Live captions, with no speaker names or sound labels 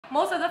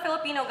most of the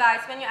Filipino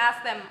guys, when you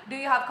ask them, do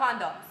you have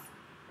condoms?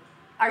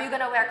 Are you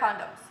gonna wear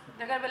condoms?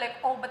 They're gonna be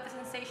like, oh, but the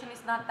sensation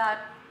is not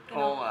that, you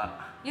know.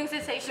 Yung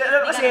sensation.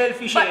 Kasi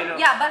selfish eh, no?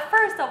 Yeah, but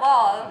first of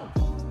all...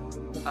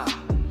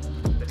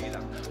 Dali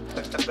lang.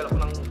 Tagtagal ako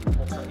ng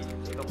buhok sa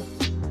ilong ko.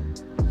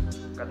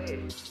 Kali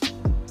eh.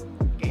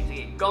 Okay,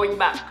 sige. Going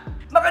back.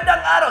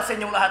 Magandang araw sa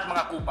inyong lahat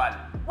mga kupal.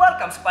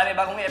 Welcome sa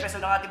panibagong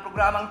episode ng ating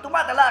programang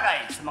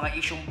tumatalakay sa mga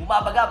isyong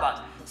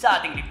bumabagabag sa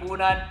ating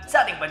lipunan,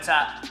 sa ating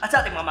bansa, at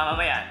sa ating mga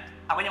mamamayan.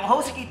 Ako yung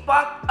host si Kid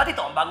Punk at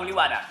ito ang Bagong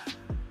Liwanag.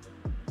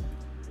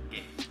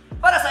 Okay.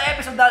 Para sa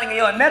episode natin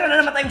ngayon, meron na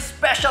naman tayong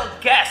special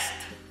guest,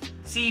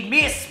 si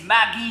Miss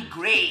Maggie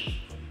Gray.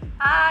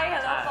 Hi,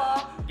 hello po.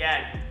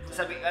 Yan,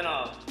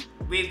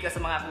 wave ka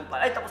sa mga kupal.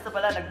 Ay, tapos na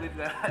pala, nag-wave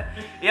ka.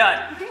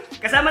 Yan.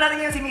 Kasama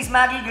natin ngayon si Miss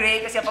Maggie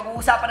Gray kasi ang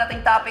pag-uusapan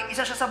nating topic,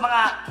 isa siya sa mga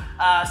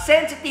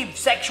sensitive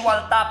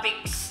sexual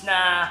topics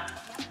na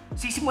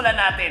sisimulan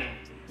natin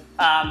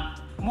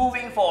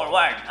moving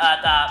forward.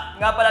 At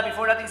nga pala,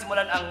 before natin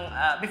simulan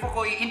before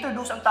ko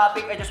i-introduce ang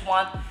topic, I just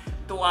want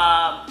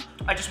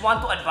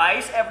to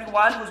advise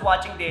everyone who's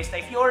watching this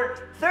na if you're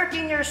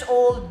 13 years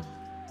old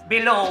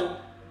below,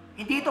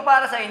 hindi ito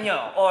para sa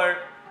inyo, or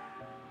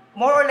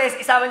more or less,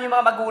 isama niyo yung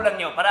mga magulang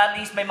niyo para at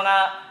least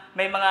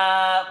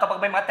kapag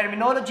may mga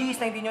terminologies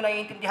na hindi niyo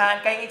naiintindihan,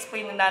 kaya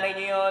i-explain ng nanay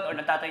niyo yun or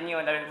ng tatay niyo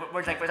yun.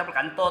 Words like, for example,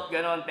 kantot,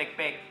 ganon,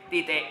 pek-pek,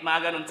 tite,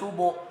 mga ganon,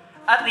 subo.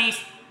 At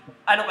least,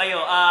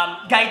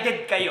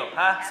 guided kayo,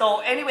 ha?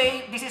 So,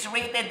 anyway, this is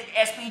rated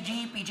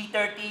SPG,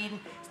 PG-13.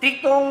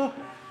 Striktong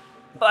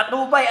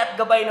patnubay at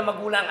gabay ng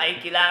magulang ay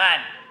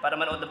kailangan para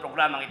manood ng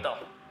programang ito.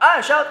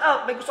 Shout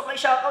out! May gusto kayo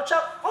shout out?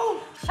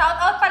 Shout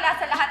out pala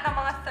sa lahat ng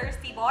mga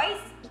thirsty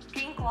boys.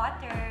 Drink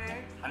water.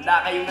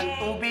 Handa kayo ng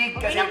tubig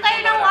kasi uminom kayo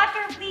ng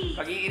water, please.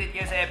 Pag-iinit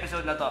kayo sa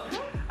episode na to.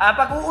 Ang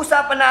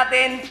pag-uusapan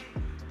natin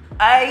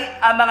ay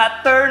ang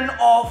mga turn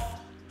off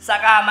sa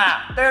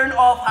kama. Turn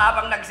off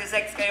habang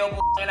nagsisex kayo,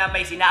 na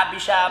may sinabi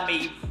siya,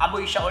 may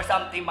amoy siya or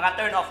something, mga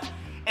turn off.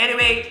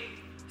 Anyway,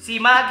 si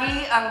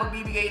Maggie ang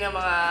magbibigay ng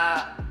mga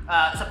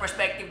sa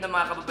perspective ng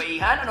mga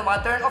kababaihan, mga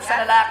turn off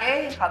sa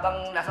lalaki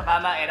habang nasa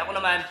kama, and ako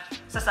naman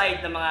sa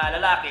side ng mga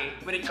lalaki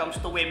when it comes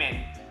to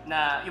women,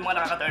 na yung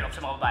mga nakaka-turn off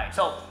sa mga babae.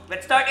 So,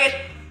 let's start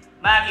it!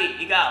 Maggie,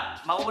 ikaw,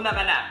 mauna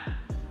ka na.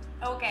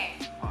 Okay.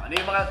 Ano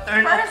yung mga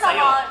turn off sa'yo? First of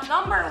all,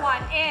 number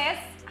one is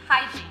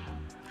hygiene.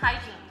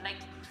 Hygiene.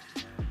 Like,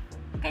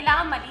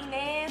 kailangan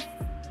malinis,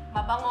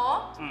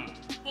 mabango.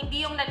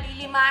 Hindi yung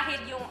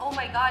nalilimahid yung, oh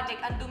my God,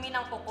 like, ang dumi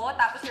ng kuko,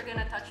 tapos you're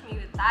gonna touch me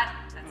with that.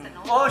 That's a no.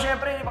 Oo,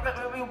 syempre,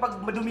 yung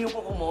pag madumi yung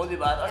kuko mo, di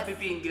ba? Tapos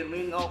pipinger mo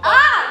yun.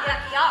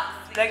 Yuck.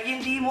 Like,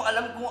 hindi mo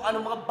alam kung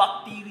ano mga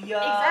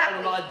bacteria, Exactly.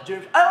 ano mga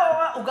germs.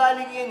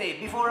 Ugaling yun eh.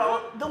 Before ako,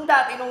 nung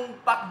dati,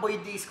 nung packboy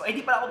days ko,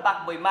 hindi pala ako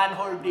packboy,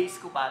 man-whore days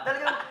ko pa.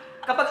 Talagang,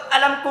 kapag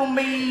alam kong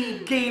may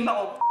game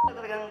ako,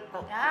 talagang,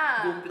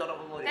 gumupit ako ng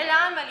kuko.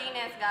 Kailangan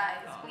malinis,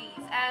 guys,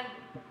 please. And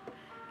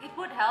it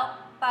would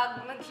help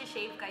pag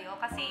mag-shave kayo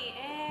kasi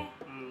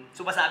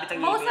sumasabit ang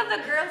most of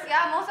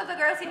the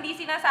girls hindi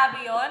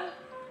sinasabi yon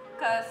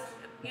because,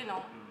 you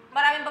know,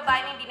 maraming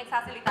babae na hindi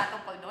nagsasalita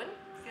tungkol dun.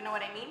 You know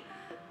what I mean?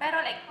 Pero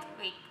like,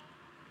 wait.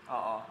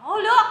 Oo. Oh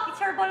look!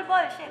 It's your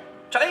bol-bol. Shit.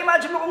 Tsaka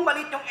imagine mo kung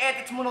maliit yung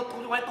edits mo, no,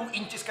 2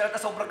 inches ka na,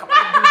 sobrang kapal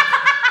yung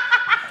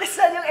tapos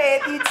saan yung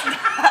edits na?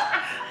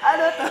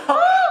 Ano to?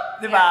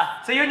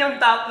 Diba? So yun yung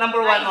top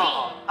number 1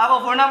 mo.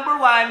 Ako, for number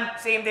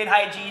 1, same din,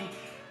 hygiene.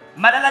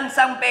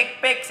 Malalansang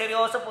pek-pek,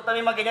 seryoso, puta may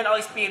maganyan ako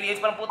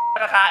experience, parang puta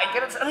kakain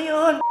ka. Ano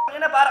yun?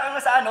 Parang kang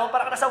nasa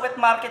parang nasa wet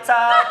market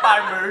sa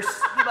farmers,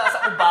 di ba,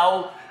 sa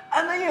Ubaw.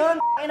 Ano yun?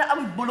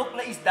 Ang bulok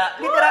na isda.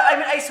 Literal, I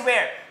mean, I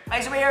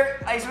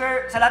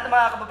swear, sa lahat ng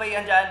mga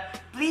kababaihan dyan,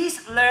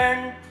 please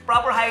learn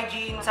proper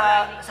hygiene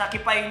sa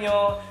kipay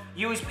nyo.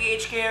 Use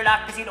pH care,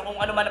 lacticine, o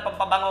kung ano man na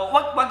pagpabango.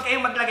 Huwag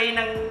kayong maglagay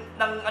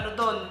ng ano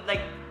doon,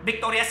 like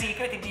Victoria's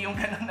Secret, hindi yung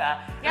ganun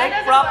na. Yeah,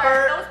 like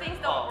proper, those things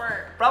don't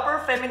work.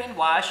 Proper feminine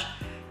wash.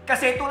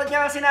 Kasi tulad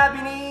nga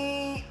sinabi ni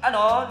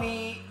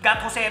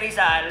Gat Jose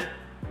Rizal,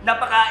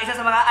 isa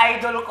sa mga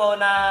idol ko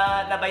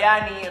na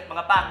bayani at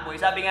mga packboy,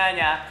 sabi nga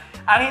niya,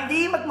 ang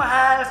hindi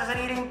magmahal sa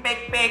sariling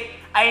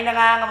pek-pek ay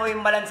nangangamoy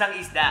malansang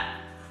isda.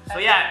 So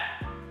yan.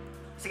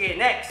 Sige,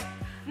 next.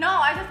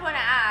 No, I just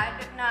wanna add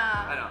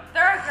na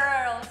there are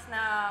girls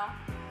na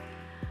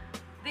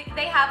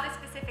they have this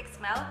specific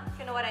smell, if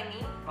you know what I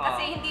mean?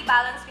 Kasi hindi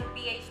balanced yung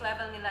pH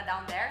level nila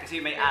down there.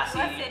 Kasi may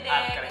acid, acidic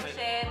and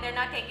shit. They're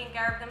not taking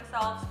care of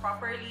themselves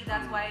properly.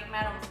 That's why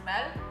merong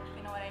smell, if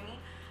you know what I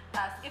mean?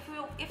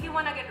 If you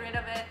wanna get rid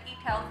of it,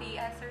 eat healthy,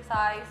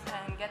 exercise,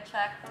 and get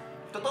checked.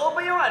 Totoo ba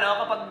yung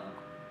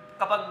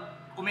kapag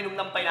uminom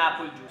ng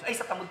pineapple juice? Ay,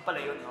 sa tamod pala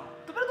yun, no?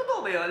 Pero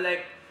totoo ba yun?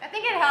 Like, I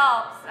think it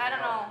helps. I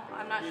don't know.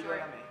 I'm not sure.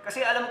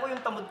 Kasi alam ko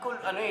yung tamod ko,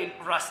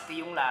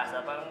 rusty yung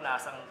lasa. Parang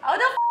lasang... How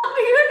the fuck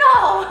do you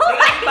know?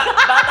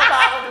 Bata pa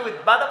ako, dude.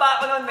 Bata pa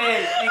ako nun,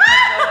 Mel.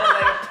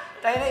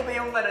 Tayo na iba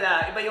yung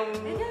iba yung...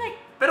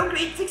 Pero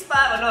grade 6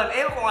 pa ako nun.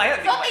 Ewan ko ngayon.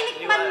 So,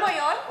 tinikman mo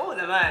yun? Oo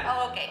naman.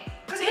 Oh, okay.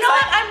 Kasi You know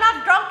what? I'm not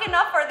drunk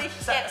enough for this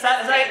shit.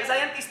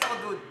 Scientist ako,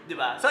 dude.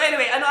 Diba? So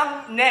anyway, ano ang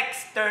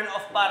next turn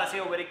off para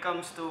sa'yo when it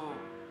comes to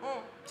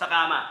sa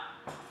kama?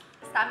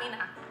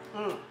 Stamina.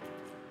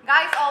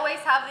 Guys always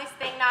have this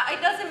thing na, it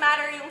doesn't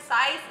matter yung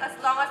size as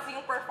long as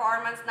yung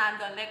performance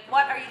nandun. Like,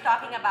 what are you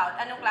talking about?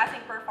 Anong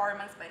klaseng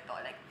performance ba ito?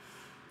 Like,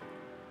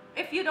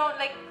 if you don't,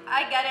 like,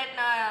 I get it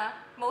na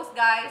most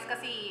guys,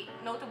 kasi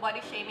no to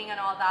body shaming and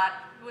all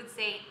that, would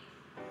say,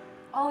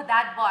 oh,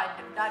 dad bod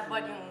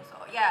yung, so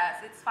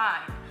yes, it's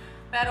fine.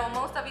 Pero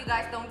most of you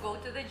guys don't go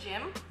to the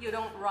gym, you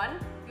don't run,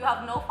 you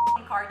have no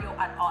f***ing cardio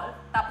at all.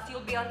 Tapos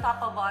you'll be on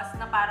top of us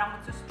na parang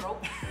magsustroke.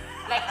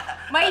 Like,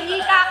 may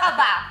hika ka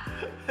ba?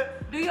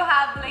 Do you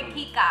have like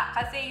hika?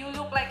 Kasi you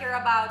look like you're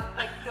about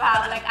like to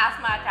have like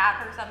asthma attack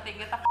or something.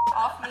 Get the f***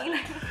 off me.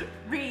 Like,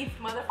 breathe,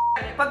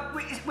 motherfucker.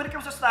 When it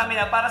comes to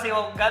stamina, para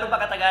sa'yo, gano'n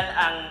ba katagal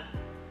ang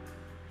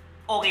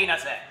okay na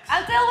sex?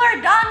 Until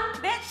we're done,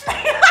 bitch!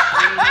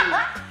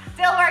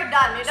 Till we're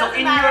done. It So doesn't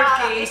in matter your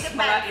how- case, it mga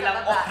depends ilang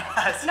on that.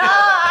 oras? No,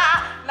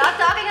 not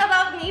talking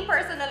about me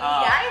personally,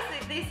 guys.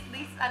 This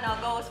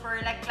goes for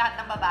like lahat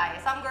ng babae.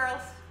 Some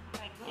girls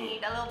like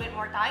need a little bit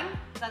more time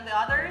than the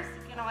others,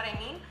 if you know what I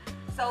mean.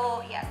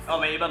 So, yes. Oh,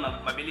 may iba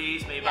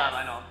mabilis, may iba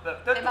Yes. ano. May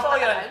Totoo ibang yan.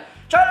 matagal.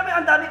 Tsaka alam mo,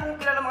 ang dami kong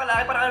kilala mga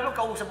lalaki, parang alam mo,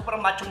 kausap mo,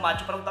 parang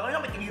macho-macho, parang tango,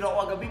 may tinira ko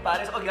kagabi,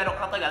 pare, so, gano'n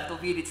katagal, 2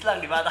 minutes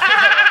lang, di ba?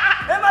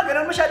 Eh, mga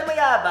gano'n, masyado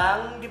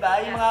mayabang, di ba?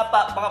 Yung mga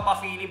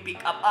pa-feeling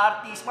pick-up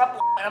artist, mga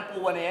ng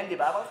puwa na yan, di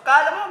ba?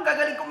 Kala mo, ang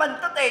gagaling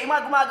kumantot eh, yung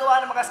mga gumagawa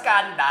ng mga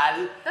skandal.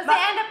 Because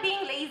they end up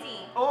being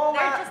lazy. Oo,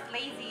 They're nga. just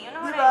lazy, you know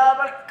Di what ba?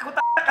 I mean?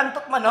 Parang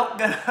kantot manok,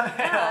 gano'n.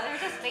 Yeah, they're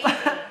just lazy.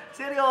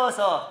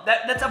 Seryoso.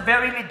 That's a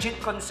very legit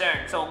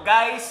concern. So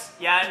guys,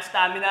 yan,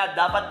 stamina,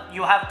 dapat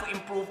you have to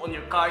improve on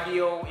your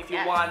cardio if you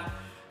Yes. want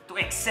to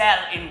excel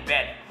in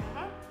bed.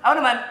 Ako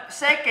naman,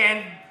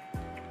 second,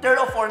 third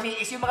off for me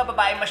is yung mga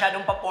babae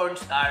masyadong pa-porn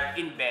star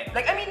in bed.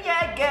 Like, I mean,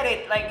 yeah, I get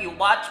it. Like, you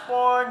watch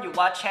porn, you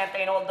watch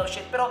hentai and all those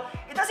shit, pero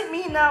it doesn't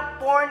mean na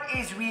porn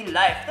is real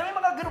life. May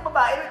mga ganung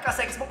babae,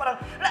 kasex mo parang,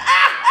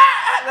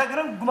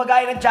 ganun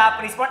gumagaya ng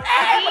Japanese porn.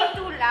 Being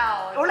too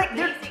loud. Or like,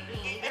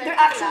 basically. they're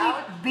actually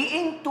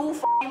being too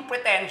f***ing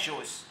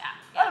pretentious. Yeah.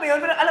 Alam mo yun?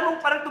 Alam mo,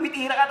 parang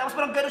tumitira ka, tapos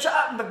parang gano'n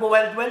siya,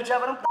 nagwa-wild-wild siya,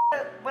 parang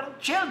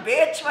chill,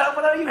 bitch!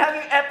 Parang you're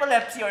having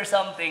epilepsy or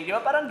something, di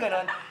ba? Parang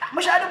gano'n.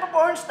 Masyadong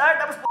pa-porn star,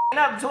 tapos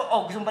na,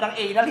 gusto mo parang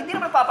anal, hindi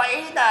naman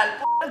papa-anal.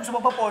 Gusto mo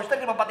pa-porn star,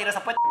 hindi naman patira sa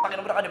puwet,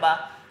 pakinom ka, di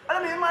ba? Alam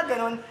mo yun, mga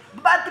gano'n.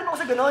 Bad trip ako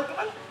sa gano'n.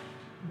 Parang,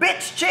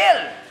 bitch, chill!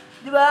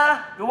 Di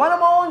ba? You wanna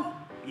moan?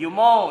 You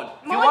moan.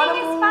 Moaning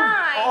is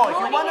fine. Oh,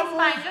 Moaning is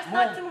fine, just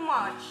not too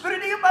much. Pero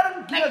hindi yung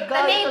parang Like, ginagaya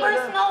the neighbors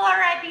talaga. know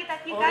already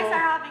that you guys Oo.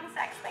 are having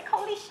sex. Like,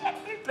 holy shit,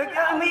 you're too Like,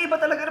 loud. may iba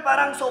talaga na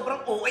parang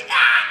sobrang okay.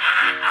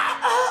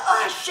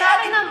 Shit!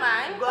 Sabi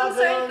naman, Gaganon.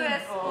 concerned ko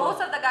is Oo. most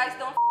of the guys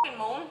don't f***ing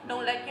moan,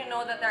 don't let you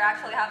know that they're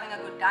actually having a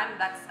good time.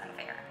 That's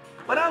unfair.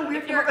 Parang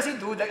weird If you're- naman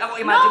kasi, dude. Like, ako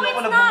imagine No, ako it's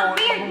nagmumon. not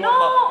weird. No.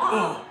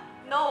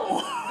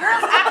 No.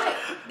 Girls actually,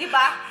 di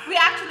ba? We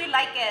actually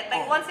like it.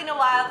 Like, once in a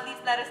while, please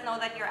let us know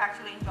that you're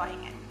actually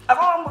enjoying it.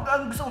 Ako,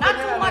 ang gusto ko Not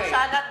ganyan, too much,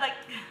 eh. not like...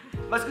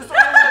 Mas gusto ko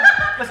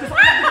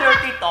yung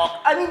dirty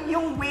talk. I mean,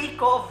 yung way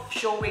ko of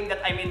showing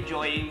that I'm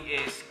enjoying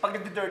is, pag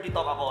nag-dirty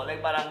talk ako,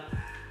 like parang,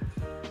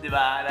 di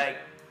ba,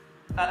 like,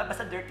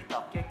 basta dirty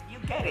talk, you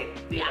get it,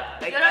 di ba?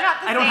 Like, You don't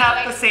have to I don't say, have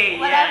like, to say,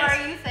 whatever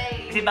yes. you say.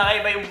 Kasi baka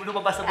iba yung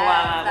lumabas sa bunga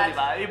ko, di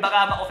ba? Yung baka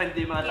ma-offend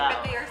yung mga Keep tao. it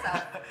to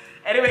yourself.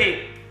 Anyway,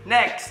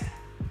 next.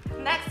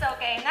 Next,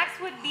 okay. Next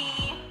would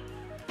be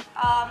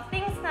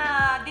things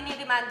na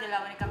dinidemand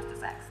nila when it comes to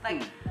sex.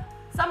 Like,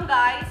 some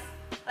guys,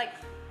 like,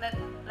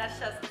 let's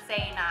just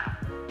say na,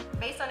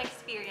 based on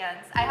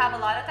experience, I have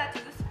a lot of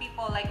tattoos.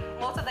 People, like,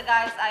 most of the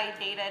guys I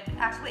dated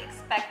actually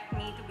expect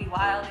me to be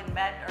wild in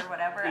bed or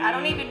whatever. I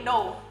don't even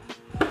know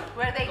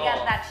where they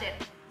get that shit.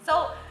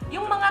 So,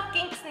 yung mga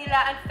kinks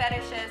nila and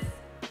fetishes,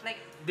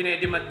 like,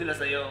 Dinedemand nila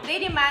sa'yo. they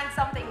demand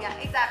something, yeah,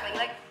 exactly.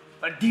 Like,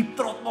 Parang deep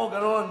throat mo,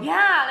 gano'n.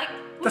 yeah, like,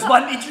 Tapos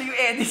 1 inch lang yung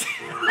edit.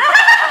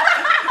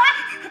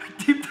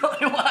 Deep throat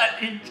yung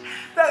 1 inch.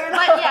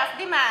 But yes,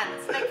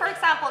 demands. Like, for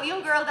example,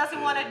 yung girl doesn't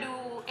want to do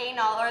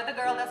anal or the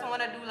girl doesn't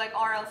want to do like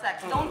oral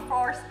sex. Don't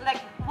force, like,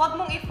 wag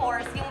mong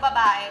i-force yung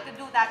babae to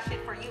do that shit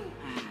for you.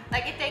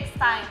 Like, it takes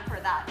time for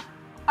that.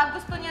 Pag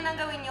gusto niya nang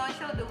gawin yun,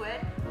 she'll do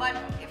it. But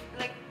if,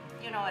 like,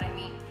 you know what I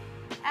mean.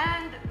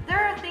 And there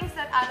are things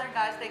that other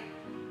guys, like,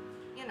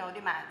 you know,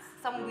 demands.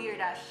 Some weird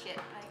ass shit.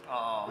 Like,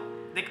 Oo.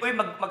 Like, uy,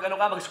 mag-ano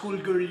ka,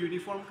 mag-schoolgirl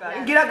uniform ka. Yeah,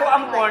 Yung ginagawa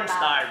ang something porn like that.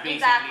 star, basically.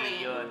 Exactly.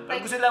 Yun. Pero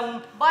Like, gusto lang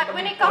but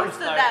when it comes to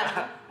porn star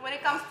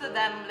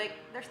them, ka. like,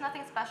 there's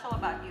nothing special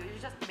about you.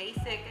 You're just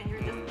basic and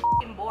you're just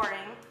f***ing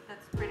boring.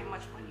 That's pretty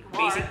much what you are.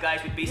 Basic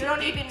guys with basic You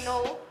don't dicks. even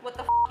know what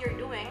the f*** you're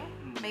doing.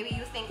 Maybe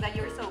you think that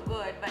you're so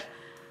good, but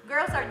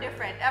girls are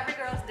different. Every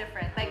girl's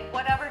different. Like,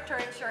 whatever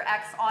turns your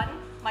ex on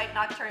might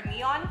not turn me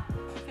on,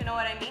 if you know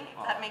what I mean,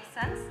 if that makes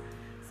sense.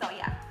 So,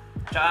 yeah.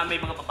 Tsaka may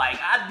mga babaeng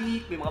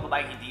addict, may mga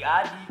babaeng hindi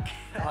addict.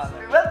 That's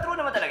true. Well, true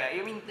naman talaga. I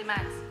mean,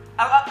 Demands.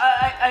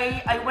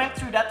 I went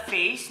through that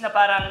phase na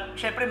parang,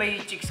 syempre may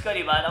chicks ka,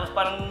 di ba? Tapos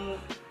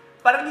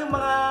parang yung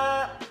mga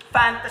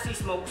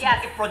fantasies mo, gusto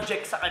Yes. mong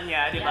i-project sa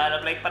kanya, di ba?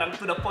 Like, parang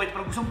to the point,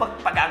 parang gusto mong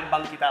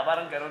pag-gangbang kita,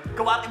 parang gano'n.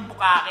 Gawating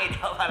bukake, di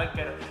ba? Parang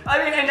gano'n. I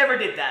mean, I never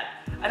did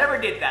that. I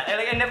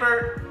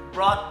never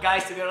brought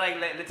guys together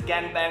like, let's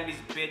gangbang this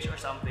bitch or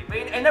something.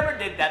 But I never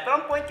did that. Pero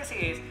ang point kasi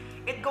is,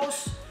 it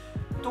goes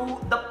to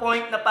the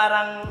point na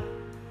parang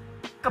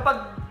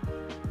kapag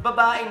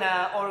babae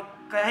na or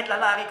kahit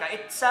lalaki ka,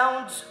 it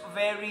sounds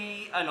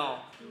very,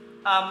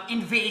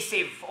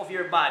 invasive of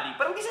your body.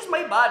 Parang this is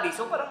my body,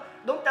 so parang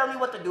don't tell me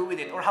what to do with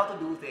it or how to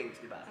do things,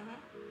 di ba?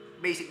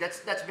 Basic,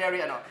 that's very,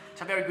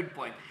 it's a very good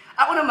point.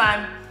 Ako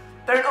naman,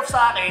 turn off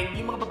sa akin,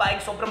 yung mga babaeng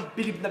sobrang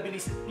bilib na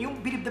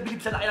bilib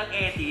sa laki ng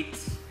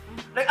edits.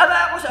 Like,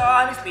 ako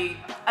sa honestly,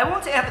 I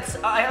won't say I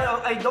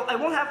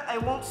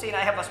won't say na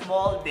I have a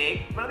small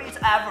dick, but maybe it's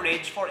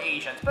average for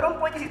Asians. Pero ang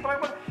point is,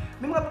 parang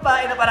may mga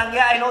babae na parang,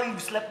 yeah, I know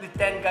you've slept with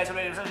 10 guys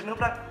already. So,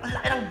 parang, ang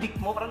laki ng dick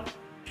mo, parang,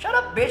 shut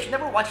up, bitch, you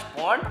never watched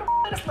porn?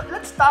 Parang,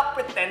 let's stop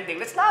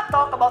pretending. Let's not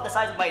talk about the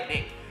size of my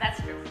dick.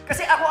 That's true.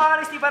 Kasi ako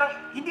honestly, parang,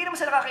 hindi naman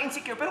sila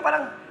nakaka-insecure, pero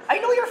parang,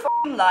 I know you're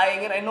fucking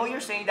lying and I know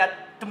you're saying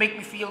that to make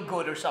me feel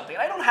good or something.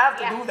 I don't have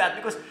to do that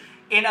because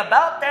in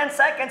about 10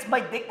 seconds,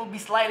 my dick will be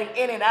sliding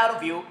in and out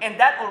of you and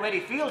that already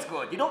feels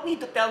good. You don't need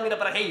to tell me na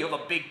parang, hey, you have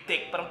a big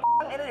dick. Parang,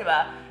 di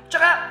ba?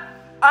 Tsaka,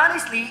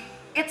 honestly,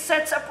 it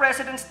sets a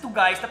precedence to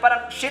guys na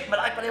parang, shit,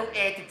 malaki pala yung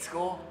edits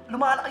ko.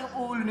 Lumalaki yung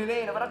ulo nila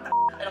eh, na parang,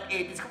 yung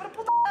edits ko. Parang,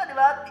 puta na, di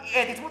ba?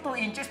 Edits mo 2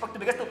 inches, pag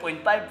tumigas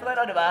 2.5, puta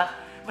na, di ba?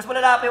 Mas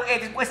malala pa yung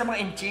edits mo kaysa mga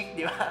inchik,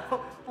 di ba?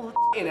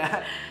 Puta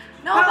na.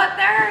 No, but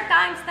there are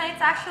times na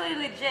it's actually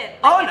legit.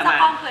 Oh, Like, it's naman.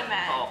 a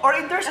compliment. Oh. Or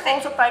there's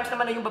also times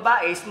naman na yung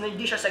babae is na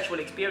hindi siya sexual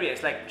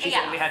experience. Like, she's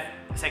only had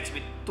sex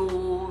with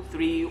 2,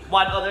 3,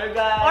 1 other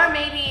guy. Or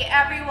maybe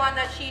everyone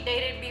that she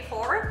dated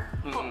before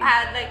who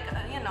had like,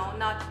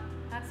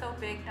 not so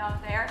big out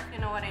there, you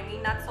know what I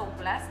mean? Not so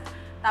blessed.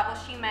 Tapos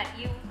she met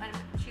you and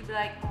she'd be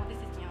like, oh, this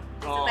is new.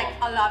 This is like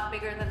a lot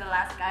bigger than the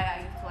last guy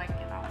I used to like,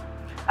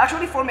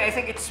 Actually, for me, I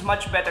think it's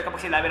much better kapag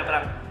sinabi na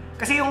parang,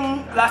 kasi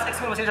yung last ex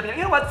ko naman sinasabi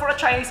niya, you know what, for a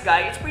Chinese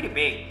guy, it's pretty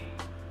big.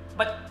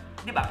 But,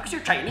 di ba, because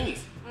you're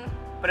Chinese.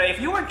 But if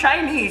you were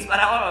Chinese,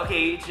 parang, oh,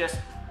 okay, it's just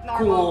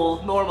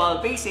cool,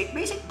 normal, basic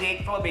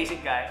dick from a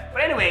basic guy.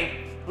 But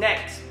anyway,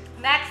 next.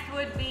 Next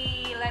would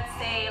be, let's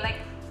say,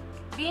 like,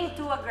 being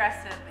too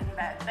aggressive in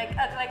bed. Like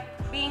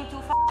being too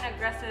fucking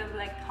aggressive,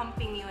 like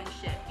humping you and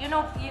shit. You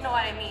know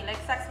what I mean? Like,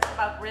 sex is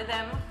about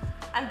rhythm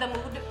and the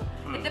mood.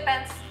 It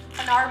depends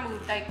on our mood.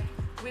 Like,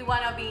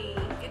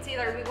 it's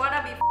either we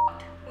wanna be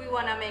fucked, we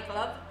wanna make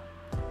love,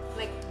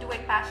 like do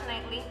it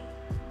passionately.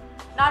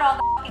 Not all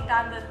the fucking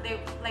time that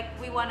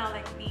we wanna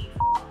be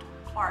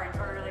fucked hard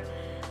or like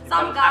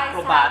some guys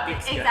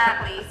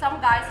exactly. Some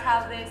guys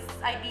have this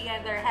idea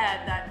in their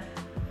head that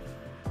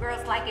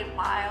girls like it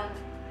wild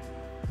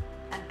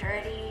and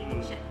dirty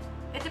and shit.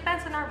 It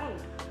depends on our mood.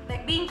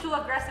 Like being too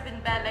aggressive in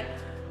bed, like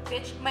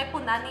bitch, my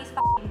punani is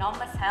fucking numb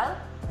as hell.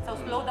 So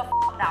slow the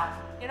fuck down.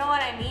 You know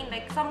what I mean?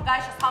 Like some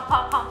guys just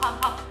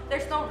hump.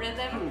 There's no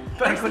rhythm.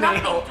 There's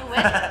nothing to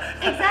it.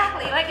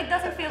 Exactly. Like it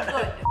doesn't feel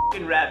good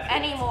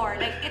anymore.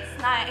 Like it's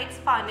not. It's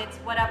fun. It's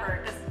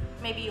whatever. Because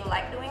maybe you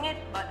like doing it,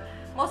 but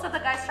most of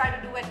the guys try to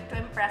do it to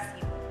impress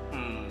you.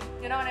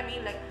 You know what I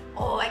mean? Like,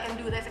 oh, I can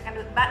do this. I can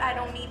do. But I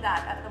don't need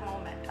that at the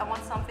moment. I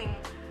want something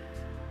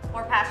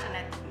more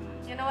passionate.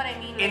 You know what I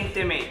mean? Like,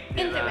 intimate.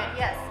 Intimate.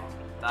 Yes.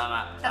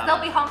 Tama. Because they'll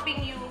be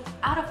humping you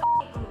out of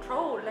fucking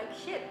control. Like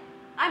shit.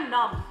 I'm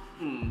numb.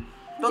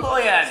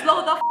 Totoo yan.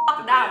 Slow the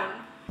fuck down.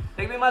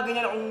 Like may mga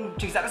ganyan akong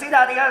chicks. Kasi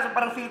dati ka,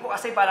 parang feel ko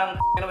kasi parang,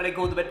 when I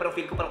go to bed, parang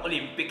feel ko parang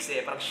Olympics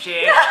eh. Parang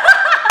shit.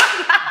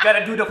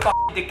 Gotta do the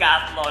fucking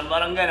decathlon.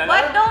 Parang gano'n.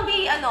 But don't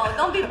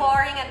be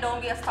boring and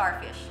don't be a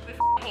starfish. We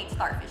fucking hate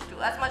starfish too.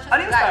 As much as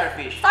ano yung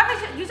starfish?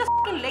 Starfish, you just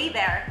fucking lay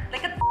there.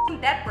 Like a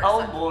fucking dead person.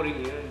 Oh,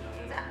 boring yun.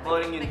 Exactly.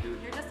 Boring yun, like, dude.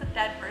 You're just a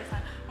dead person.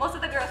 Most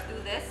of the girls do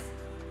this.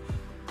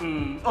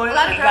 Oh, a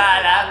lot of girls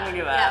do that.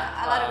 Di ba?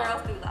 Yeah, a lot of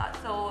girls do that.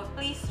 So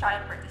please try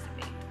to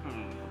participate.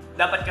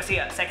 Dapat kasi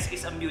sex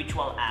is a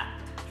mutual act.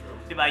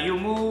 Diba? You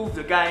move,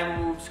 the guy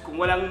moves. Kung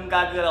walang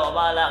gagalaw,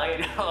 bahala kayo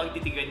na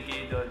magtitigan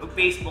kayo doon.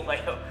 Mag-Facebook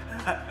kayo.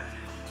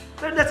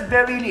 But that's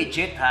very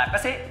legit ha.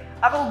 Kasi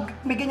ako,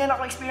 may ganyan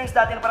ako experience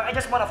dati na parang I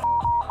just wanna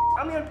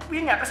I mean,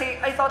 yun nga,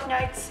 kasi I thought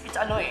nga it's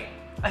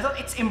I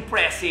thought it's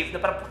impressive na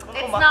parang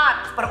it's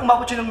not. Parang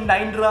umabot siya ng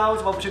 9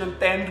 rounds, umabot siya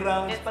ng 10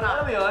 rounds. It's parang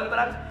not. alam mo yun,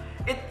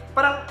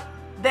 parang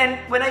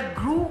then when I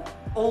grew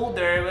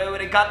older,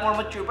 when I got more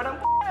mature, parang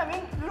I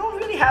mean, you don't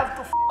really have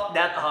to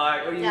that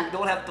hard or you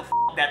don't have to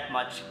that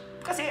much.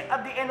 Kasi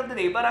at the end of the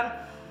day, parang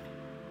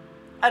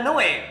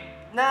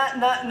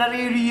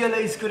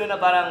nare-realize ko na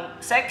parang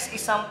sex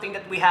is something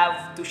that we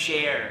have to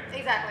share.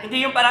 Exactly.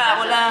 Hindi yung parang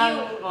ako lang,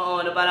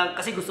 na parang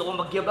kasi gusto kong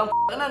magyabang,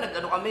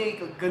 nag-ano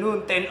kami,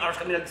 ganun, 10 hours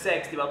kami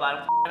nag-sex, di ba?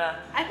 Parang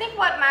I think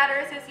what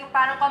matters is yung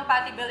parang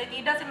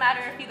compatibility. It doesn't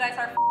matter if you guys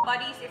are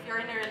buddies, if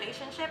you're in a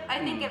relationship. I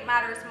think it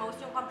matters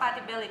most yung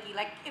compatibility.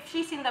 Like, if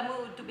she's in the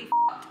mood to be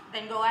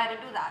then go ahead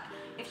and do that.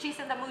 If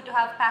she's in the mood to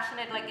have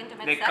passionate, like,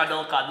 intimate sex.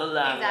 Like cuddle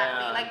lang.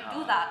 Exactly. Like,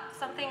 do that.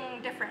 Something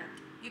different.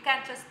 You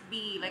can't just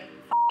be like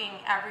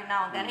fucking every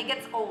now and then. It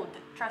gets old.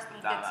 Trust me,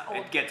 it gets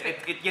old.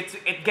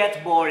 It gets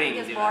boring.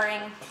 It gets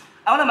boring.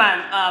 Ako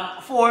naman,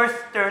 fourth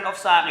turn off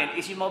sa akin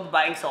is yung mga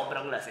babaeng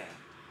sobrang lasing.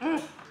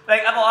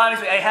 Like ako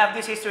honestly, I have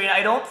this history na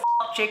I don't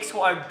fuck chicks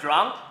who are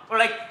drunk or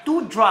like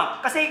too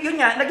drunk. Kasi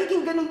yun nga,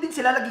 nagiging ganun din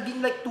sila,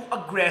 nagiging like too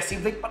aggressive,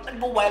 like parang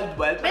wild.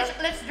 Bitch,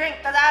 let's drink,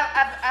 cause I've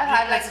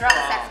had like drunk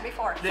sex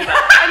before. Diba?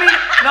 I mean,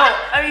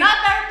 not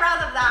very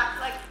proud of that.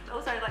 Like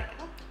those are like.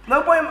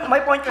 No point.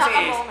 My point kasi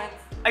is, moments.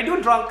 I do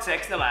drunk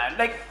sex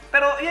naman. Like,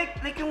 pero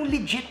like yung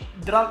legit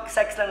drunk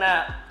sex lang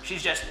na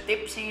she's just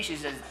tipsy,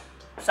 she's just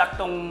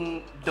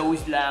saktong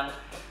dose lang.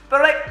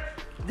 Pero like,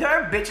 there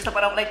are bitches na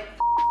parang like,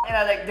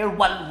 like they're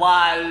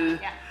walwal,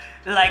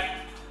 like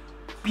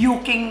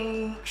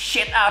puking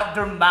shit out of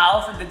their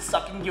mouth and then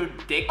sucking your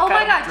dick. Oh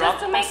my God, drunk,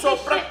 just to make this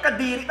sobrang shit.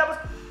 kadiri. Tapos,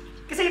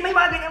 kasi may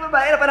mga ganyan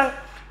babae na parang,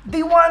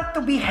 they want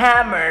to be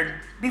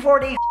hammered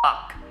before they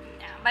fuck.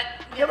 But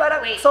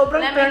wait, sobrang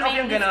let turn me off make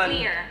yung this ganon.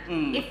 clear.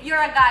 If you're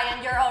a guy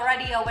and you're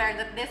already aware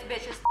that this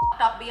bitch is fucked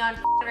up beyond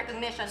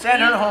recognition, send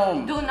her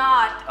home. Do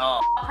not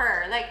fuck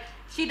her. Like,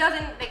 she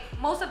doesn't, like,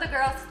 most of the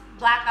girls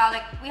black out.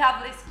 Like, we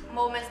have these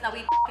moments that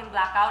we fucking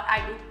black out.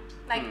 I do.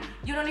 Like,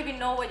 you don't even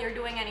know what you're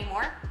doing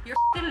anymore. You're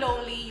fucking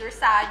lonely, you're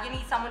sad, you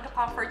need someone to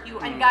comfort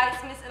you. And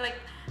guys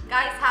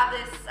have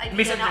this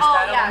idea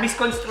na,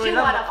 misconstrue she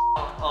lang. wanna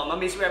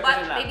ma-misrepresent but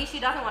lang. maybe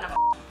she doesn't wanna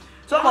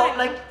So ako,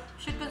 like,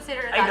 should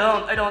consider that. I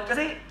don't.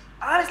 Kasi,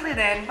 honestly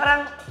then,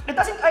 parang, I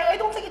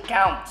don't think it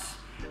counts.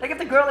 Like, if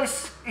the girl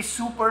is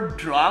super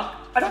drunk,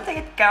 I don't think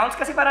it counts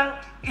kasi parang,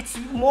 it's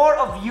more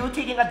of you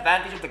taking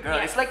advantage of the girl.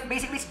 Yes. It's like,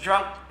 basically, it's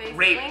drunk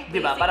rape, di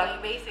ba?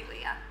 Basically,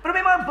 yeah. Pero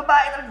may mga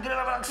babae na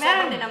parang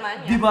Meron din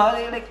naman, yeah. Di ba?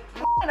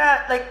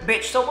 Like,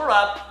 bitch, sober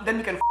up, then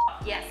we can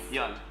fuck. Yes.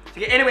 Yun.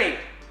 Sige,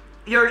 anyway,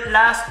 your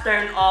last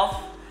turn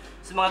off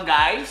sa mga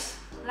guys.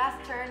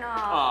 Last turn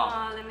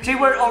off. Let me Kasi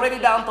we're already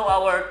down to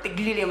our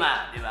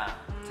tiglilima, di ba?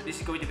 So this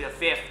is going to be the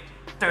fifth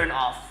turn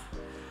off.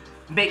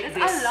 It's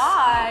a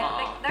lot.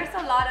 Like, there's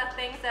a lot of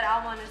things that I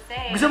want to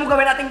say. Gusto mo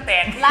gawin nating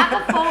 10? Lack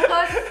of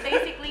focus,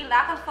 basically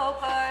lack of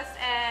focus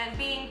and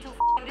being too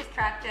f***ing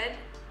distracted.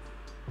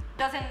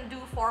 Doesn't do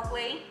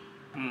foreplay.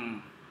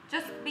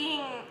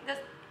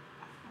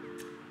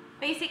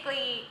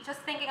 Basically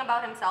just thinking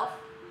about himself.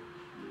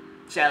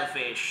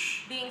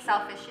 Selfish. Being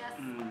selfish, yes.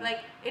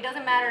 Like, it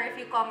doesn't matter if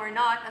you come or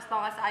not, as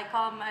long as I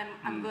come,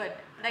 I'm good.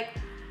 Like,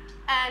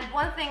 and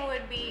one thing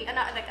would be,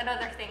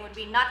 another thing would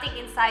be nutting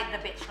inside the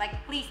bitch. Like,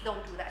 please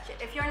don't do that shit.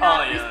 If you're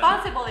not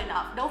responsible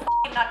enough, don't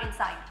f***ing nut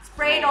inside.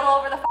 Spray it all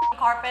over the f***ing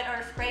carpet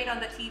or spray it on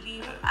the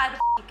TV. I don't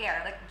f***ing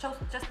care. Like, just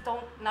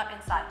don't nut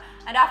inside.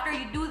 And after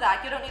you do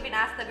that, you don't even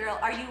ask the girl,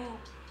 are you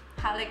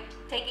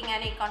taking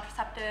any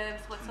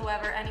contraceptives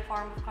whatsoever, any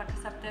form of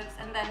contraceptives,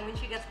 and then when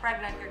she gets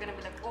pregnant, you're gonna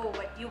be like, oh,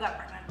 wait, you got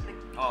pregnant. Like,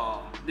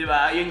 di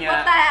ba? Yun nga.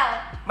 what the hell?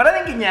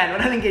 Maraming ganyan.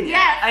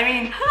 Yes. I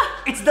mean,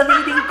 it's the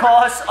leading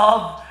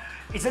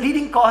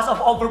cause of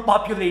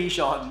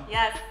overpopulation.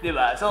 Yes. Di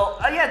ba? So,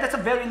 yeah, that's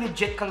a very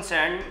legit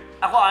concern.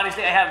 Ako,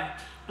 honestly, I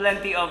have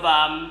plenty of,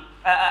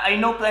 I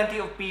know plenty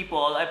of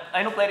people,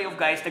 I know plenty of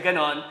guys na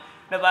ganon,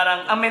 na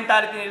parang, ang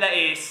mentality nila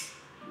is,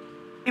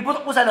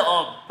 iputok mo sa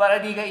loob para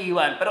di ka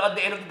iwan. Pero at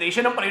the end of the day,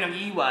 siya nang pala yung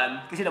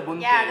iwan kasi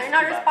nabuntis. Yeah, they're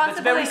not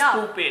responsible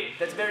enough.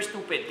 That's very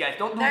stupid, guys.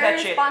 Don't do that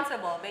shit. They're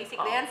irresponsible,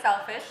 basically, and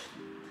selfish.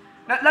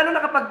 Lalo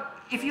na kapag,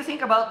 if you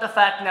think about the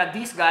fact na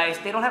these guys,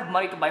 they don't have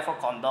money to buy for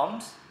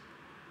condoms.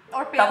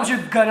 Or pills. Tapos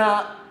you're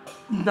gonna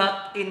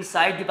nut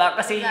inside, di ba?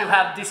 Kasi you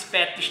have this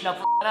fetish na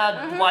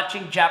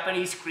watching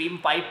Japanese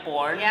cream pie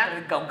porn.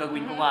 Yeah.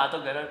 Gagawin ko nga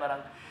ito, gano'n.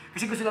 Parang,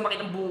 kasi gusto na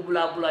makitang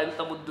bumubula-bula yung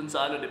tamod dun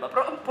sa di ba?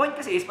 Pero ang point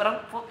kasi is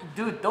parang,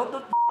 dude, don't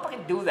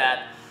fucking do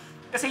that.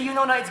 Kasi you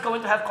know na it's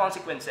going to have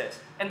consequences.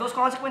 And those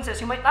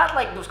consequences, you might not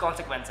like those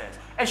consequences.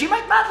 And she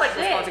might not like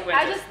those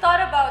consequences. I just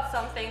thought about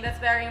something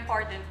that's very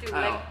important too.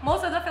 Like,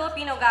 most of the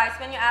Filipino guys,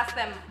 when you ask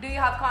them, do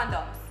you have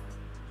condoms?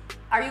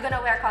 Are you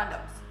gonna wear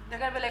condoms? They're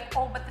gonna be like,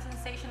 oh, but the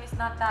sensation is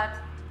not that,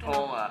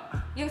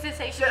 yung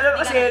sensation.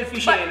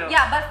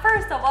 Yeah, but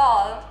first of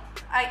all,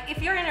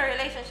 if you're in a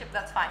relationship,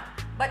 that's fine.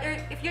 But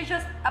if you're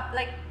just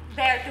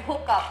there to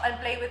hook up and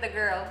play with the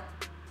girl,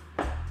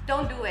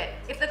 don't do it.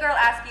 If the girl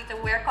asks you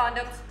to wear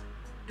condoms,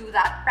 do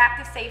that.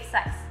 Practice safe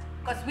sex.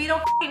 Because we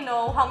don't f***ing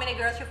know how many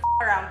girls you f***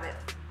 around with.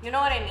 You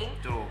know what I mean?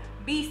 True.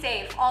 Be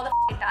safe all the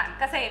f***ing time.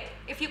 Kasi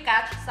if you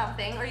catch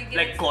something or you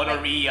give like it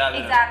gonorrhea.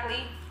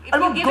 Exactly. If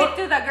you give it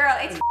to the girl,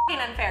 it's f***ing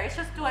unfair. It's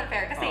just too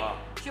unfair. Kasi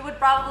she would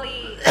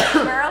probably,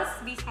 girls,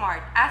 be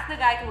smart. Ask the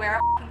guy to wear a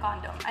f***ing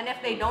condom. And if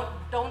they don't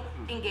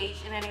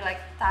engage in any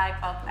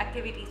type of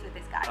activities with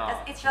this guy.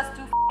 It's just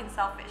too f***ing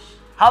selfish.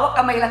 Hawak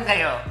kamay lang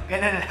kayo.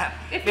 Ganun lang.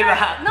 If diba?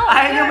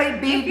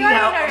 If you're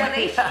in a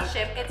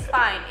relationship, it's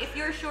fine. If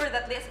you're sure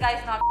that this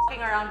guy's not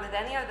f***ing around with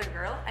any other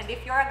girl, and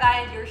if you're a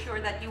guy and you're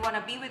sure that you want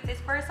to be with this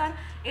person,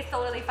 it's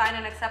totally fine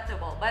and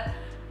acceptable. But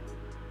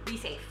be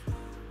safe.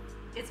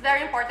 It's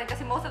very important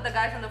kasi most of the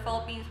guys in the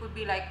Philippines would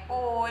be like,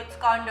 oh, it's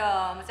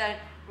condoms, and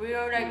we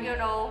don't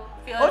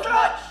feel as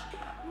much.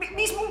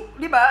 mismo,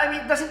 di ba? I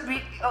mean,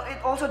 it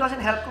also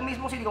doesn't help kung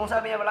mismo si Digong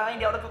sabi niya, wala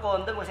hindi ako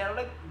nagko-condom. Kasi I'm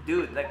like,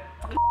 dude, like,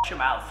 fucking your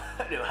mouth.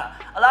 Di ba?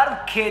 A lot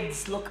of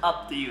kids look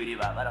up to you, di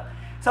ba?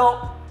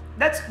 So,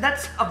 that's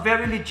a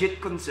very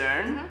legit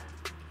concern.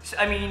 So,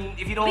 I mean,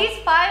 if you don't...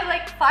 These 5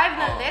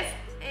 na list,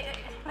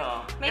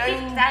 make it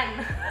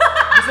 10.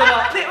 Gusto mo?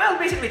 Well,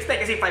 basically, it's 10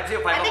 kasi 5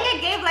 sa'yo, 5 I think ako. I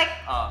gave like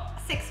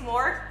 6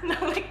 more. No,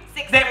 like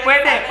 6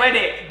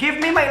 Pwede. Give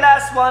me my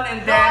last one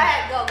and then...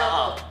 Go ahead,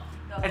 go.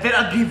 And then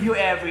I'll give you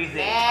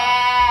everything.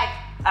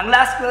 Heck! Ang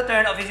last ko na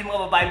turn off is yung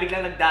mga babae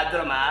biglang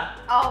nagdadrama.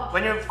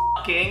 When you're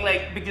fucking,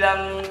 like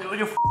biglang, when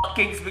you're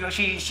fucking, biglang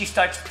she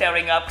starts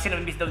tearing up kasi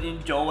namimiss daw yung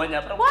jowa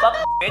niya. Parang, What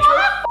the bitch,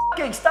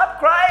 fucking, stop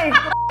crying!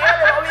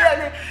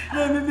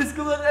 Namimiss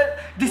ko.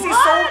 This is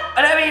so,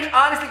 and I mean,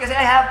 honestly, kasi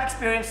I have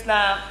experience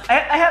na,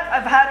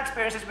 I've had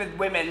experiences with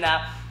women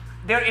na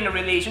they're in a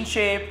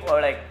relationship or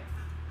like,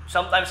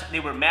 sometimes they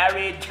were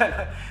married.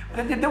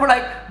 And they were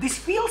like, this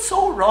feels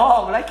so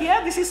wrong. Like,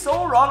 yeah, this is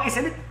so wrong.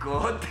 Isn't it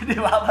good?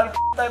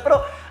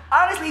 Pero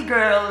honestly,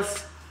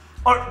 girls,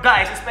 or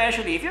guys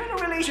especially, if you're in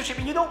a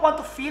relationship and you don't want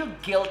to feel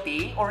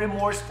guilty or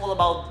remorseful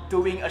about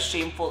doing a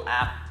shameful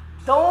act,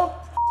 don't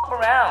f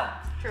around.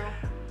 True.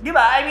 Diba?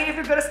 I mean, if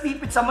you're gonna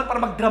sleep with someone para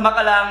magdrama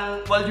ka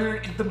lang while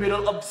you're in the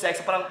middle of sex,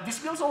 parang, this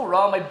feels so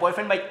wrong, my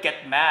boyfriend might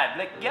get mad.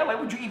 Like, yeah, why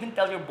would you even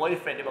tell your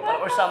boyfriend, diba?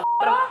 Parang, or something.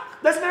 Parang,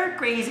 that's very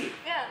crazy.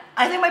 Yeah.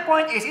 I think my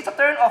point is, it's a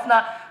turn off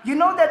na, you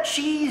know that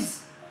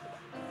she's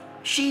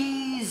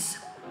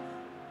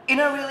in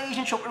a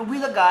relationship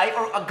with a guy,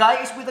 or a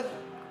guy is with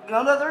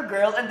another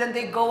girl, and then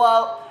they go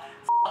out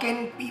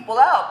fucking people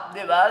out,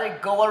 diba? They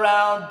go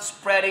around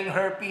spreading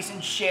herpes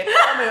and shit.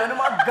 Alam mo yun,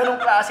 yung mga ganong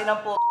klase ng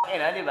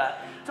ina, diba?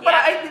 So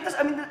parang,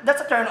 I mean,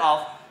 that's a turn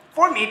off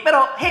for me,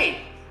 pero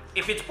hey,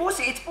 if it's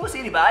pussy,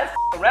 diba? I f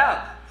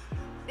around.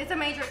 It's a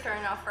major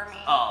turn off for me.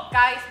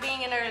 Guys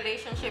being in a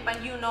relationship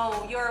and you know,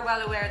 you're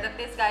well aware that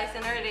this guy is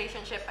in a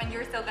relationship and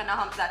you're still gonna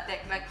hump that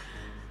dick. Like,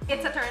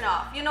 it's a turn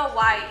off. You know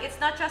why? It's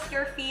not just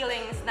your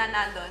feelings na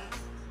nandun.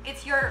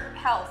 It's your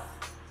health.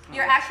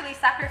 You're actually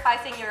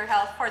sacrificing your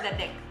health for the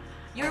dick.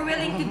 You're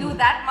willing to do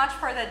that much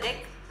for the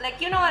dick?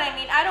 Like, you know what I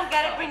mean? I don't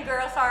get it when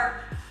girls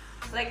are,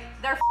 like,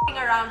 they're f***ing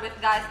around with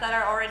guys that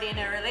are already in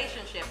a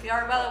relationship.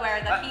 You're well aware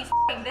that he's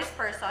f***ing this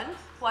person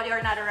while you're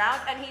not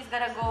around, and he's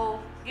gonna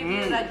go give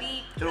you the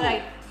deep,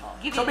 like,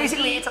 give so you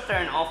basically, the it's a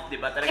turn off,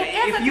 diba? Talaga, It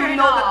is if a you turn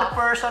know off. that the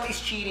person is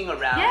cheating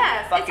around,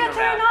 Yes, it's a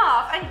turn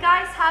off. And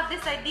guys have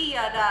this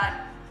idea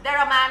that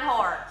they're a man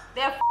whore.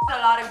 They have f***ed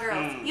a lot of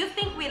girls. You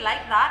think we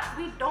like that?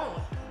 We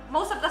don't.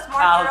 Most of the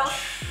smart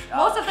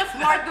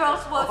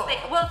girls will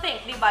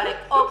think, diba, like,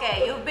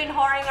 okay, you've been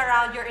whoring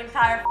around your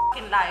entire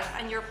fucking life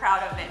and you're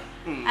proud of it.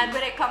 And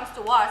when it comes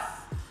to us,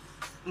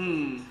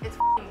 it's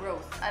fucking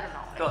gross. I don't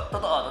know. Like,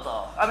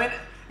 Totoo. I mean,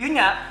 yun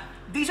nga,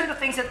 these are the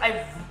things that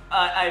I've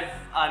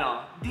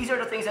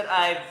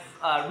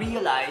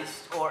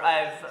realized, or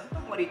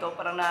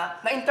parang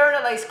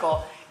na-internalize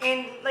ko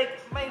in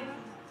like my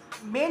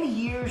many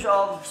years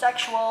of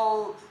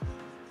sexual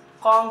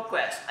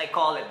conquest, I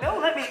call it.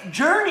 No,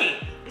 journey.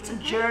 It's a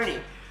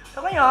journey.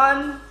 So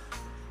ngayon,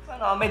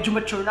 medyo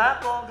mature na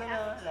ako,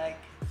 gano'n, like,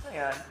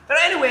 ayan. Pero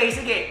anyway,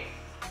 sige,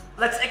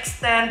 let's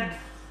extend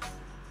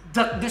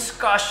the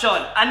discussion.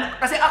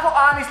 Kasi ako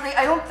honestly,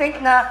 I don't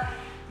think na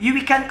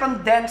we can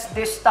condense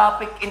this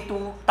topic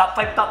into top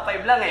 5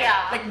 lang eh.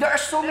 Yeah. Like, there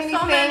are so many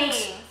so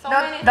things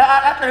many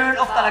that turn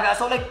off talaga.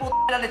 So like,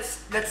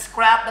 let's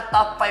scrap the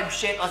top 5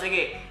 shit. O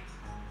sige,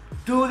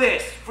 do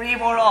this, free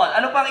for all.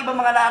 Ano pang ibang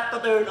mga lahat to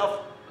turn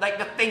off? Like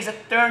the things that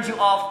turns you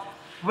off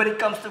when it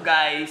comes to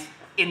guys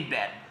in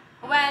bed.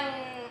 when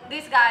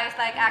these guys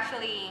like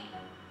actually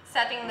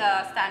setting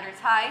the standards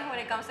high when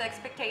it comes to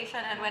expectation,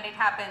 and when it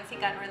happens, he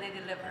can't really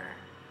deliver.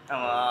 There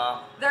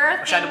are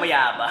masyado things,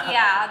 mayaba.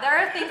 yeah, there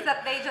are things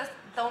that they just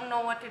don't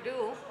know what to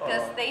do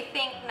because they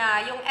think na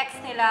yung ex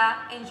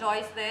nila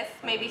enjoys this.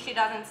 Maybe she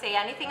doesn't say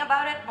anything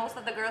about it. Most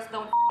of the girls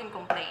don't f***ing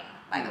complain,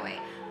 by the way.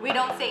 We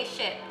don't say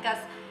shit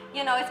because,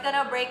 you know, it's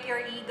gonna break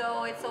your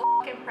ego. It's so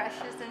f***ing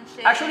precious and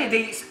shit.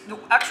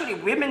 Actually,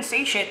 women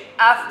say shit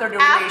after the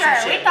After,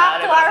 relationship. we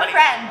talk to our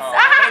friends.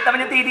 Makita mo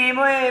yung titi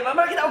mo eh.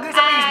 Makita ko guys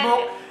sa And-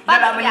 Facebook. but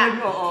Nalaman yeah.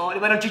 yun, di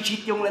ba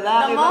nag-cheat yung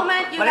lalaki. The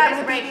moment you Balikan guys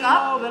mo yung break titi up,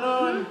 mo,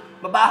 ganun.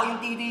 Mabaho yung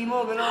titi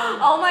mo, ganun.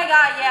 Oh my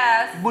god,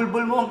 yes.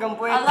 Bulbul mo hanggang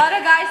puwet. A lot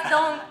of guys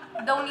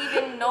don't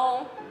even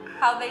know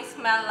how they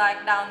smell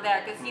like down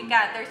there because you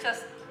can't. There's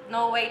just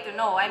no way to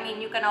know. I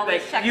mean, you can always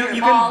Like, check your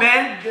you balls.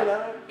 can bend, di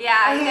ba?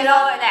 Yeah, you can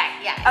always,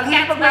 yeah. Ang You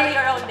can't hirap smell may-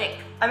 your own dick.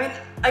 I mean,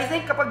 I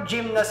think kapag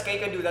gymnast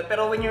kayo can do that,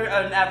 pero when you're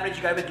an average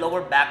guy with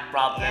lower back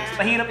problems,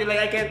 Yeah. mahirap yun.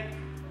 Like, I can't...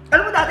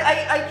 Alam mo dati,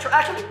 I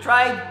actually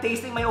tried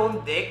tasting my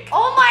own dick.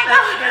 Oh my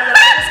Like, god!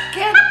 I just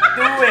can't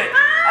do it.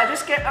 I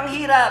just can't. Ang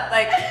hirap.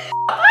 Like,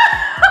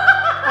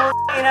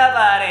 ina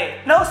pare.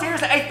 No,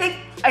 seriously. I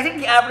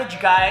think the average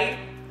guy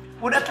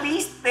would at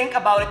least think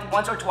about it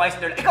once or twice.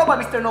 Ikaw ba,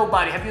 Mr.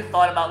 Nobody, have you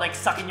thought about like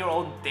sucking your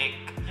own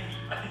dick?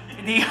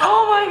 Hindi.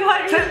 Oh my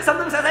God.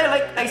 Sometimes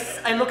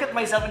I look at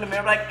myself in the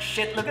mirror like,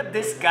 shit, look at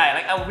this guy.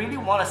 Like, I really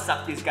want to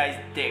suck this guy's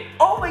dick.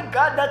 Oh my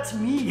God, that's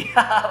me.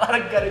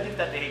 Parang ganun yung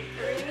dating.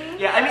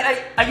 Yeah, I mean,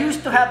 I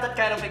used to have that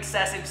kind of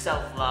excessive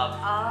self-love.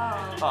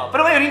 Oh.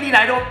 Pero ngayon, hindi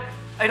na.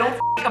 I don't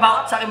think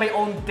about sucking my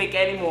own dick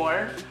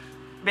anymore.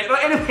 Pero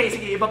anyway,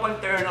 sige, iba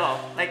pang turn off.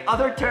 Like,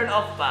 other turn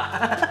off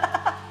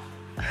pa.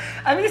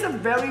 I mean, it's a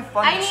very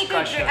fun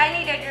discussion. I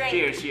need a drink.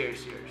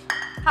 Cheers.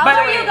 How By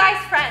the are way, you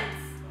guys friends?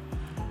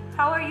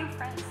 How are you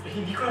friends?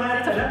 Hindi ko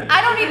na alam.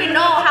 I don't even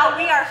know how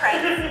we are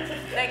friends.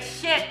 Like,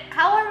 shit.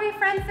 How are we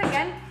friends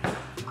again?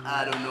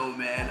 I don't know,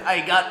 man.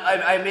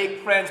 I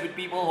make friends with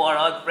people who are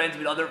not friends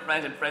with other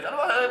friends and friends.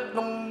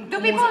 Do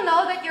people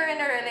know that you're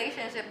in a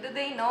relationship? Do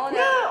they know that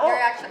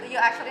you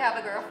actually have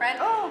a girlfriend?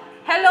 Oh.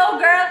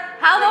 Hello, girl.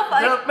 How the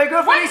fuck? My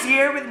girlfriend is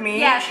here with me.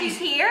 Yeah, she's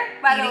here.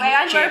 By the eating way,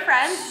 and we're chips.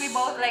 friends.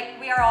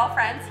 We are all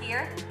friends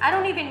here. I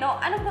don't even know.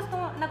 Anong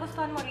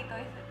nagustuhan mo rito?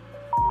 Is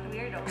it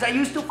weirdo? Because I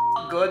used to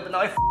good, but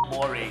now I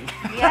boring.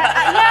 Yeah,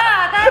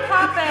 that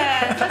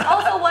happens. That's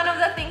also one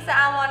of the things that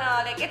I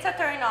wanna, like, it's a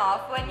turn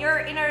off. When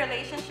you're in a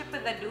relationship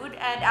with a dude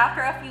and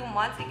after a few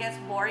months it gets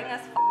boring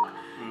as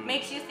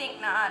makes you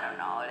think, nah, I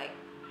don't know, like,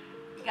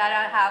 you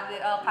gotta have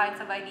all kinds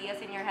of ideas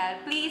in your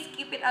head. Please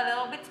keep it a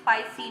little bit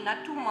spicy,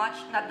 not too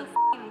much, not too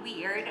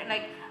weird. And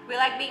like, we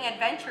like being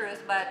adventurous,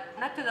 but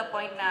not to the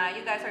point na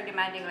you guys are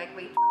demanding like,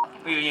 wait,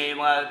 Yung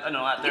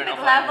mga, turn keep it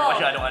off. level,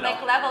 Masyadong like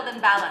leveled and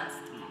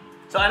balanced.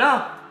 So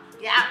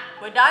Yeah,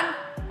 we're done.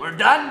 We're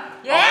done?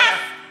 Yes!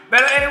 Okay.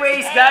 But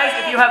anyways, guys,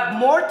 if you have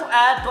more to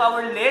add to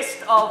our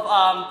list of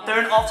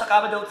turn-offs sa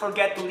kama, don't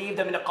forget to leave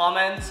them in the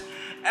comments.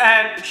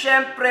 And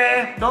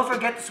syempre, don't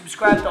forget to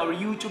subscribe to our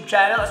YouTube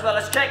channel as well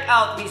as check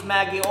out Miss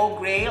Maggie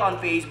O'Gray on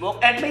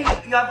Facebook. And maybe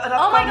you have an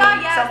Oh my upcoming God,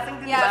 yes. something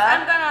din, Yes, ba?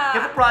 I'm gonna- You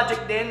have a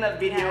project din,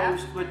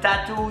 videos with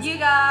tattoos. You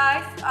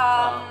guys,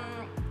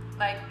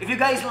 like, If you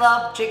guys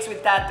love chicks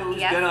with tattoos,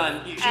 Yes.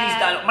 ganun.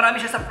 And Marami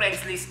siya sa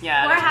friends list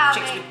niya.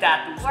 Chicks with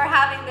tattoos. we're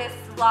having this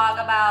vlog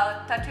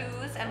about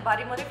tattoos and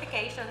body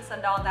modifications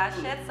and all that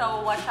shit.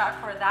 So watch out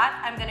for that.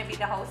 I'm gonna be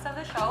the host of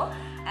the show,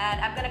 and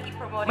I'm gonna keep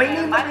promoting May it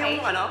name on na my ba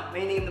page. yung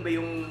May name na ba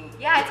yung...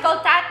 Yeah, it's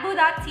called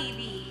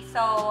tatboo.tv.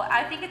 So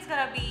I think it's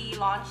gonna be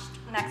launched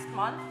next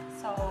month.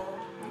 So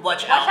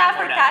Watch out out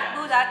for for that,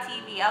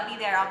 tatboo.tv. I'll be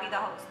there. I'll be the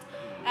host.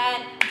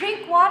 And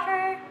drink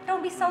water.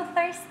 Don't be so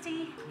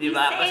thirsty. Di Be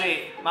ba? safe. Kasi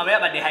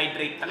mamaya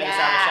ma-dehydrate na kayo sa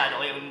Yeah. masyado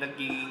kayong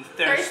naging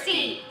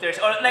thirsty.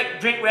 Or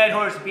like drink Red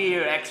Horse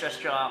beer, extra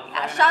strong.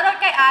 Shout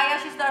out kay Aya.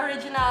 She's the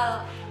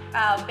original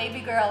baby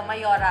girl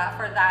Mayora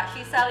for that.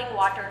 She's selling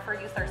water for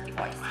you thirsty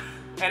boys.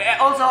 And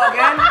also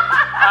again,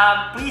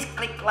 please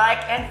click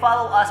like and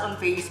follow us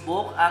on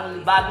Facebook.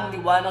 Ang Bagong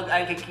Liwanag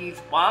ay kay Keith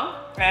Pang.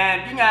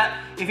 And yun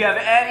nga, if you have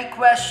any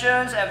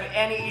questions, have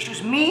any issues,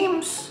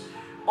 memes,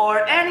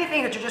 or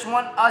anything that you just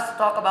want us to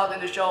talk about in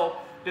the show,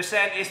 just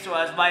send it to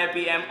us via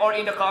PM or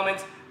in the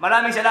comments.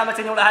 Maraming salamat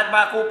sa inyong lahat,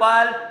 mga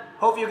kupal.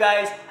 Hope you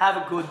guys have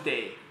a good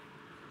day.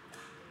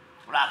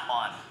 Rock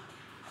on.